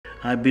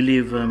I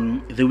believe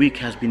the week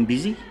has been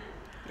busy.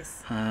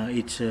 Yes.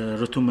 It's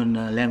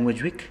Rotuman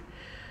Language Week.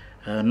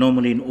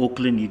 Normally in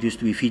Auckland it used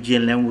to be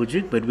Fijian Language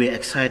Week, but we're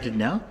excited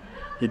now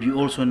that we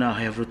also now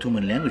have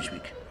Rotuman Language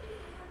Week.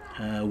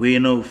 We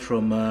know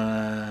from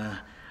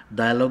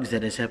dialogues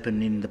that has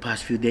happened in the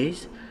past few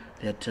days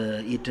that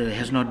it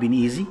has not been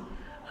easy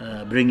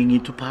bringing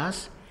it to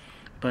pass,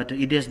 but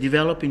it has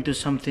developed into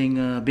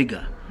something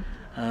bigger.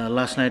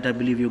 Last night I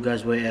believe you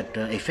guys were at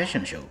a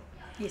fashion show.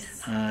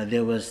 Yes.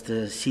 There was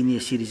the senior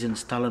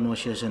citizens talent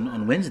session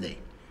on Wednesday.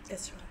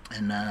 That's right.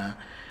 And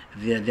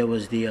there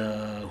was the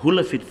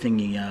hula fit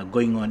thingy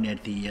going on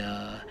at the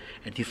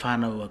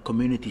Whanau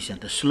Community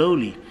Center.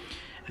 Slowly,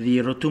 the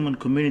Rotuman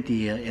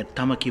community at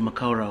Tamaki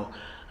Makaurau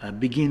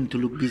begin to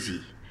look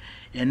busy.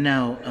 And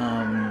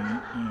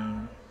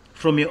now,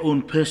 from your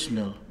own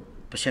personal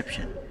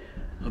perception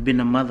of being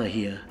a mother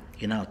here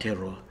in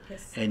Aotearoa,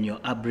 Yes. and your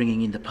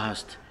upbringing in the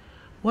past,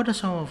 what are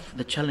some of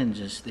the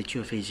challenges that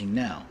you're facing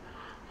now?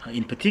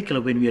 In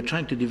particular, when we are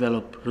trying to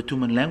develop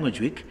Rotuman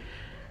Language Week,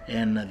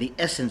 and the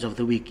essence of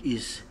the week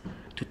is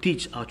to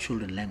teach our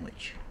children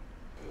language.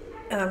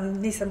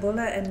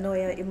 Nisambola and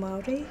Noia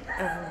Imauri.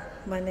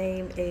 My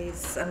name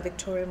is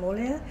Victoria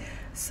Molia.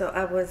 So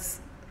I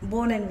was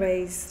born and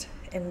raised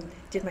and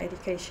did my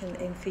education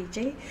in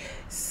Fiji.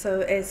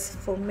 So as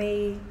for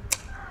me,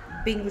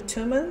 being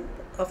Rotuman,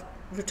 of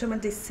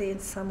Rotuman descent,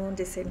 Samoan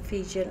descent,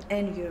 Fijian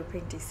and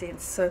European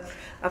descent. So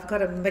I've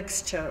got a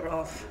mixture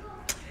of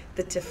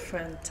the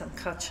different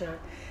culture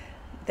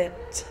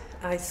that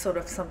I sort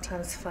of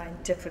sometimes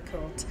find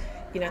difficult,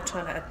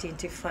 trying to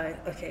identify,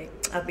 okay,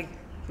 I'll be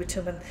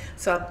Rotuman.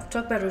 So I'll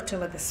talk about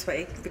Rotuman this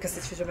week because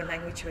it's Rotuman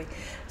Language Week.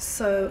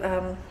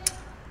 So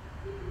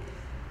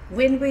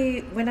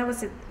when I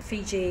was at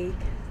Fiji,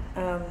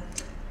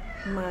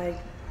 my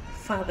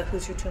father,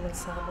 who's Rotuman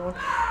Samoan,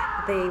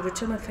 the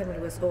Rotuman family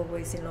was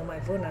always in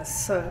Lomaivuna,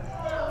 so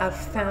I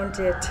found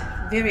it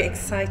very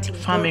exciting.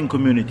 Farming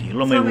community,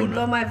 Lomaivuna.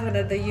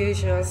 Lomaivuna, the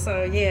usual,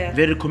 so yeah.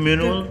 Very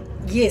communal?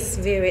 Yes,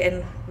 very,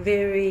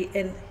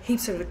 and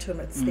heaps of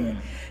Rotumans there.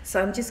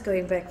 So I'm just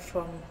going back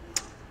from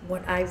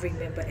what I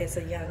remember as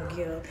a young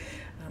girl,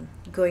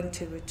 going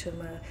to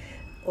Rotuma,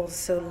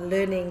 also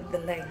learning the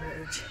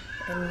language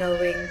and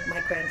knowing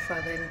my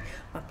grandfather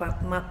and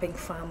my mapping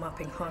fa,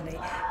 mapping hone,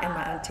 and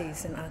my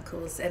aunties and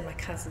uncles and my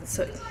cousins.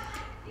 So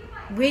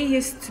we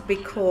used to be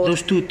called...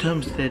 Those two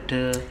terms that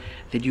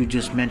you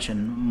just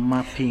mentioned,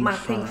 mapping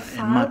fa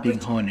and mapping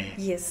hone.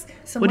 Yes.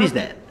 So what is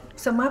that?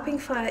 So mapping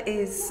fa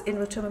is, in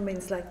Rotuma,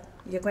 means like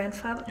your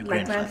grandfather,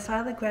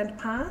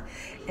 grandpa,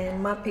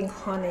 and mapping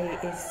hone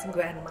is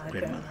grandma.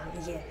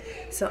 Yeah.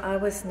 So I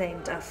was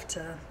named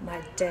after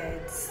my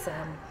dad's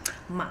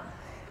mum,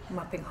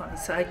 mapping hone.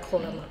 So I call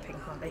her mapping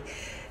hone.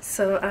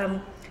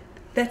 So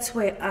that's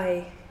where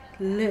I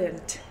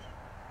learned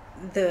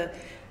the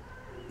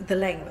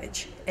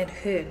language and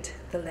heard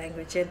the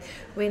language. And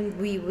when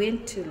we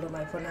went to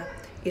Lomaivuna,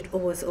 it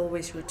was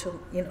always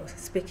Rotuman,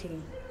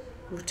 speaking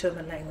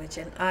Rotuman language.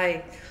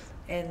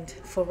 And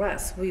for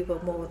us, we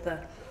were more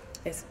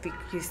as we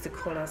used to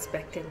call us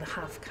back then, the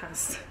half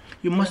caste.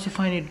 You must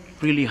find it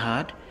really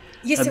hard.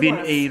 Yes, being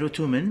a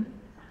Rotuman,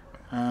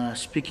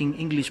 speaking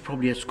English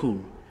probably at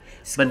school,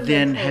 but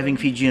then having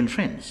Fijian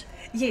friends.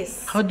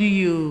 Yes. How do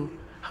you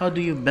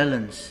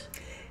balance?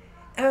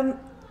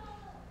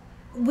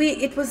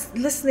 It was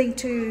listening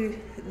to,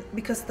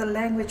 because the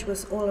language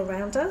was all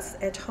around us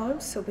at home,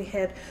 so we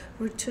had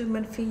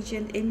Rotuman,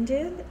 Fijian,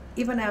 Indian.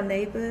 Even our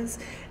neighbors,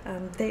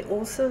 they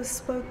also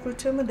spoke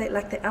Rotuman.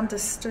 They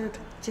understood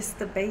just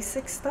the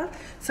basic stuff.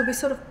 So we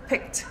sort of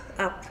picked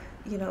up,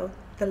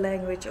 the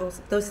language, or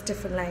those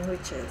different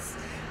languages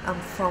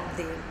from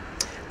them.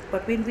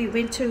 But when we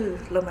went to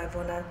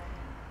Lomaivuna,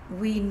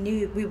 we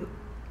knew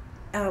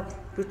our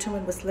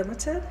Rotuman was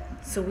limited,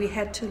 so we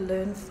had to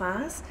learn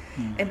fast.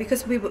 And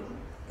because we were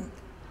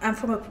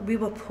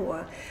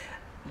poor,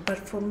 but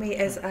for me,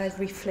 as I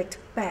reflect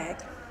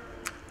back,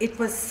 it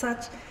was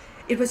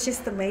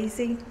just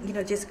amazing,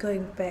 just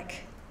going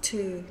back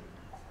to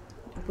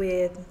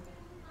where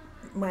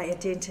my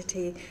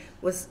identity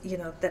was,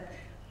 that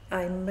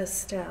I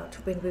missed out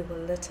when we were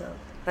little.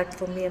 Like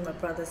for me and my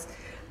brothers,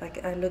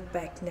 like I look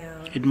back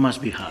now. It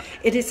must be hard.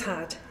 It is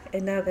hard,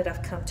 and now that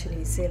I've come to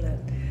New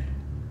Zealand,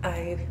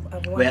 I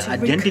want where to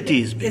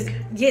identity is big.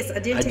 Yes,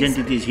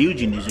 identity is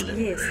huge in New Zealand.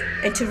 Yes,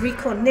 and to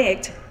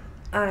reconnect,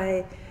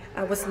 I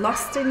was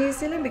lost in New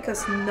Zealand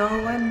because no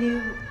one knew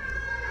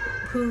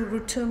who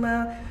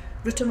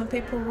Rotuman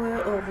people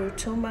were, or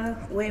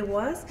Rotuma where it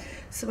was.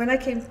 So when I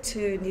came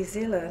to New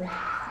Zealand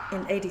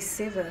in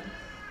 '87,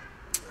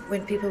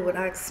 when people would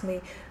ask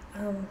me,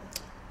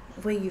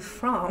 where you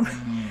from?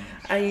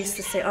 I used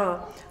to say,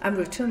 oh, I'm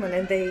Rotuman,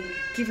 and they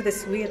give you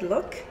this weird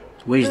look.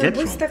 Where's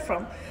that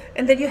from?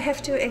 And then you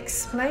have to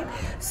explain.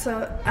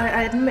 So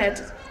I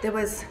admit there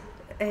was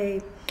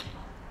a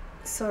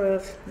sort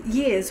of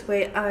years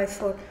where I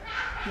thought,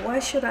 why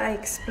should I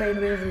explain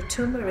where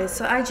Rotuma is?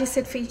 So I just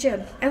said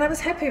Fijian, and I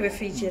was happy with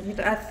Fijian.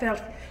 I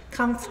felt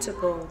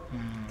comfortable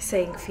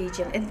saying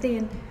Fijian. And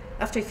then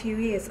after a few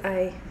years,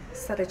 I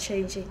started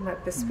changing my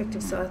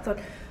perspective. So I thought,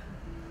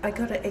 I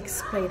got to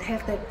explain,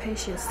 have that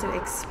patience to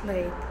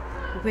explain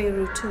where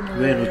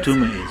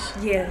Rotuman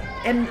is. Yeah,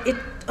 and it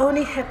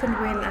only happened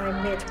when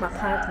I met my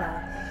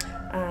partner,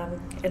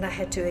 and I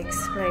had to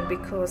explain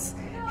because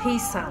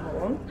he's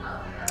Samoan,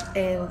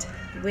 and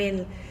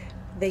when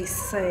they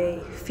say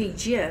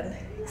Fijian,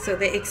 so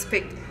they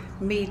expect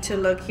me to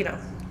look, you know,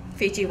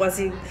 Fiji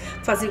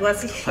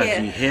fuzzy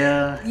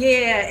hair.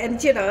 Yeah,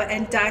 and you know,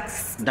 and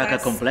darker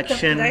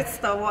complexion. That's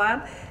the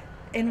one.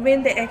 And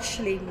when they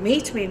actually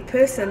meet me in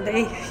person,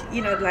 they,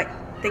 you know, like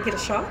they get a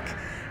shock.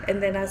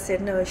 And then I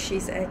said, no,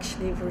 she's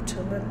actually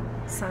Rotuman,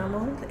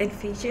 Samoan, and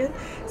Fijian.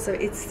 So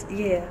it's,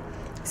 yeah.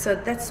 So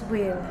that's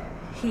when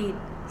he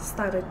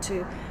started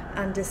to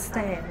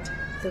understand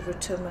the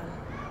Rotuman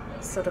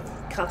sort of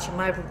culture,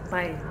 my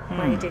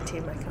identity,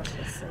 my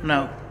culture. So,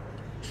 now,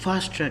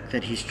 fast track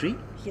that history.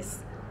 Yes.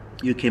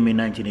 You came in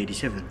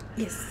 1987.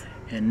 Yes.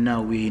 And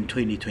now we're in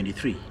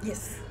 2023.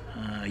 Yes.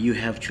 You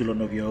have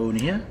children of your own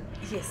here.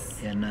 Yes.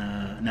 And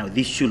now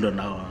these children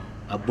are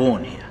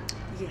born here.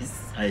 Yes.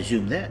 I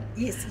assume that.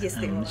 Yes,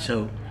 they are.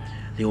 So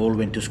they all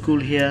went to school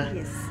here.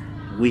 Yes.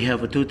 We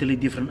have a totally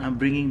different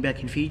upbringing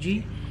back in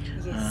Fiji.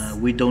 Yes.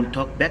 We don't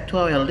talk back to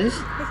our elders.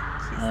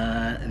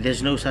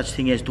 There's no such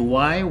thing as to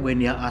why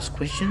when you are asked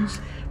questions,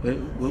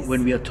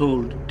 when we are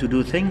told to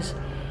do things.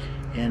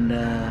 And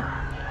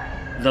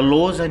the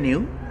laws are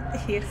new.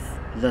 Yes.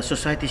 The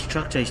society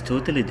structure is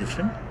totally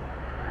different.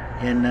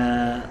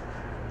 And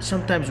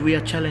sometimes we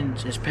are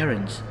challenged as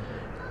parents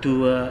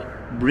to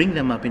bring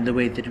them up in the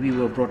way that we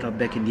were brought up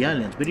back in the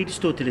islands, but it is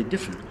totally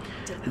different.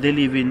 They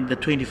live in the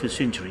 21st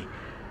century.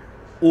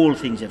 All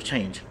things have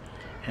changed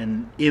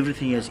and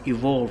everything has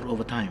evolved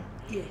over time.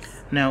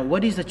 Yes. Now,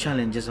 what is the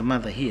challenge as a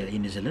mother here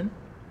in New Zealand,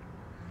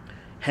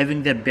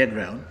 having that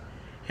background,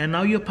 and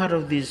now you're part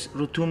of this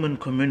Rotuman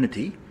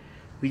community,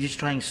 which is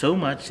trying so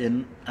much,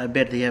 and I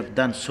bet they have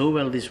done so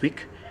well this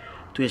week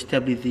to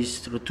establish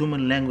this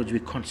Rotuman language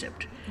week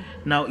concept.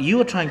 Now, you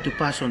are trying to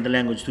pass on the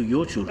language to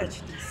your children,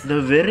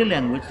 the very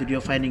language that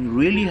you're finding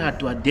really hard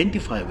to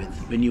identify with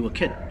when you were a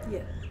kid.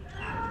 Yeah.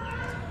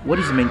 What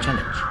is the main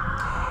challenge?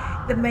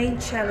 The main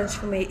challenge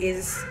for me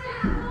is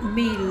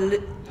me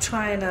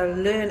trying to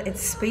learn and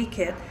speak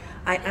it.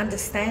 I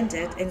understand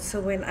it, and so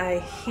when I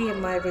hear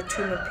my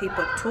Rotuman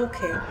people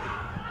talking,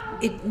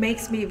 it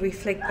makes me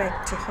reflect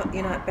back to,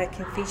 you know, back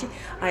in Fiji.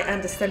 I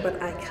understand,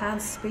 but I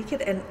can't speak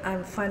it, and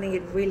I'm finding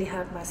it really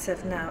hard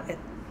myself now at,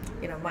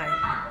 you know,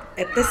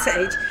 at this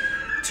age,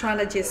 trying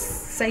to just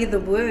say the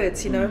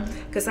words, you know,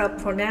 because I'll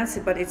pronounce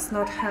it, but it's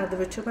not how the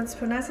Rotumans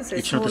pronounce it. So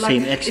it's not the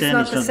same accent. It's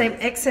not the same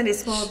accent.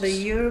 It's more the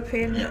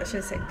European, I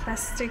shouldn't say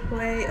plastic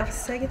way of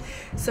saying it.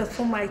 So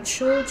for my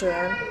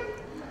children,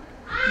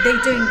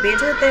 they're doing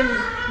better than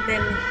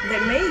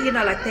me, you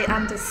know, like they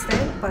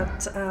understand,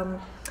 but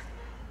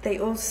they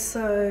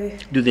also...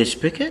 Do they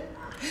speak it?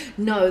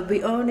 No,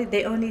 they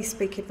only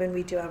speak it when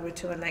we do our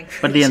Rotuman language.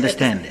 But they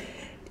understand it?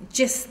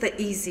 Just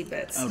the easy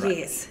bits, right.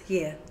 Yes,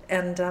 yeah.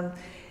 And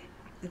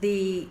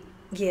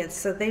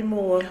so they're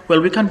more...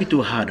 Well, we can't be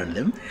too hard on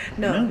them.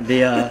 No. You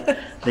know?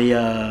 They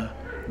are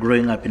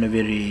growing up in a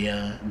very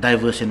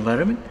diverse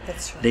environment.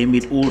 That's right. They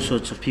meet all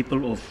sorts of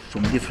people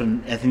from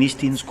different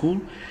ethnicity in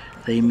school.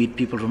 They meet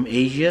people from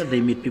Asia.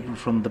 They meet people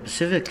from the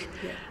Pacific.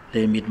 Yeah.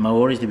 They meet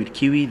Maoris, they meet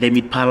Kiwi, they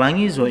meet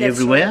Palangis or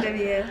everywhere. Right,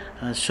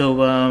 yeah. So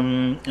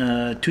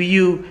to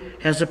you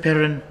as a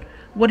parent,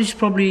 what is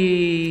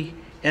probably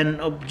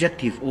an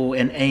objective or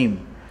an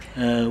aim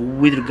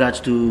with regards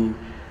to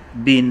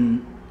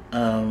being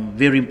a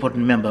very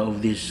important member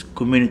of this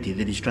community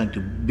that is trying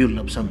to build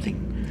up something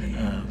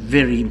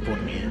very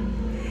important here?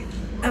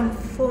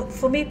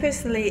 For me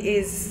personally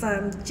is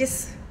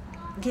just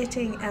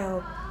getting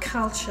our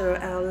culture,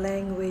 our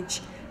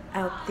language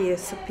out there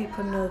so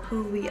people know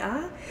who we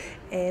are,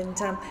 and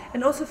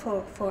also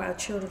for our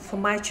children, for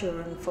my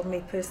children, for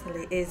me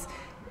personally, is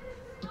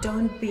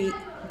don't be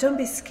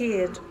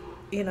scared,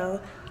 you know,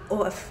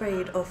 or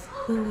afraid of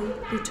who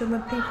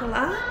Rotuman people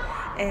are,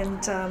 and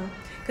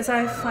because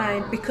I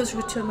find because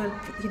Rotuman,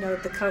 you know,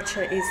 the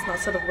culture is not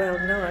sort of well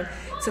known,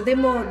 so they're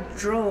more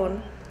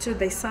drawn to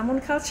the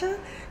Samoan culture.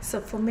 So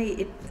for me,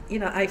 it, you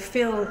know, I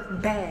feel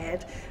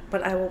bad,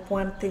 but I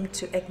want them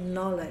to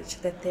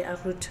acknowledge that they are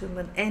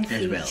Rotuman and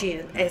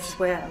Fijian as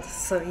well.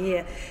 So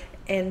yeah,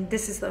 and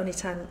this is the only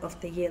time of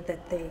the year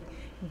that they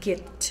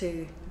get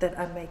to, that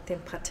I make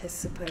them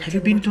participate. Have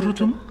you been to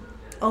Rotuman?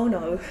 Oh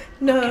no,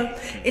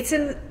 Okay. It's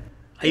in.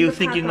 Are you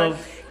thinking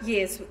of?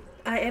 Yes,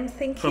 I am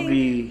thinking.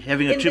 Probably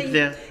having a trip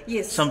there.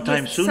 Yes,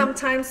 sometime soon.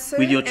 Sometime soon.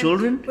 With your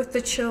children. With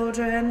the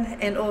children,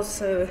 and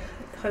also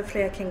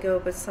hopefully I can go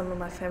with some of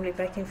my family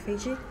back in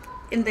Fiji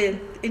in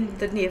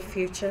the near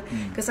future,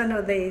 because I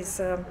know there's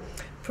the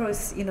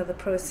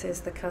process,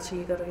 the culture,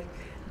 you got to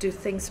do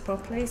things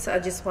properly. So I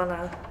just want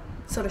to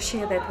sort of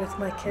share that with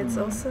my kids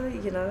also,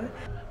 you know.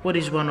 What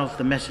is one of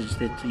the messages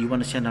that you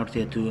want to send out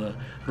there to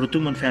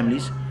Rotuman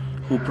families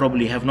who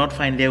probably have not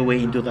found their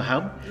way into the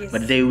hub,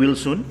 but they will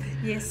soon,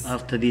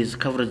 after this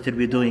coverage that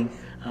we're doing?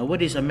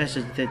 What is a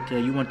message that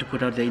you want to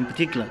put out there in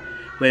particular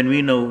when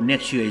we know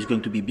next year is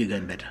going to be bigger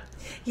and better?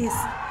 Yes,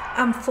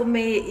 for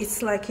me,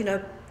 it's like,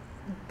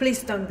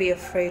 please don't be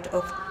afraid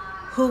of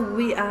who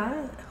we are,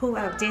 who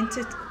our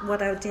identity,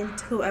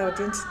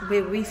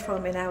 where we're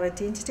from, and our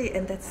identity,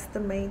 and that's the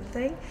main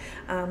thing.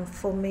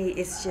 For me,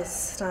 it's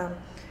just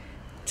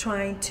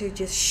trying to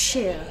just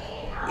share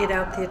it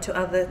out there to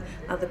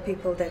other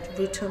people that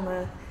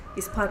Rotuman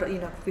is part of,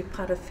 we're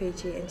part of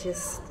Fiji, and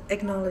just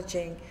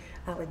acknowledging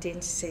our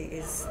identity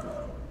is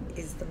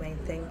the main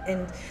thing,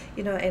 and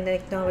and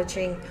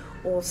acknowledging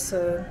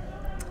also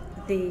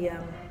the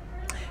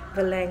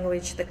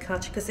language, the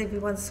culture, because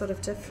everyone's sort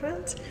of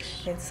different,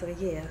 and so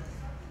yeah.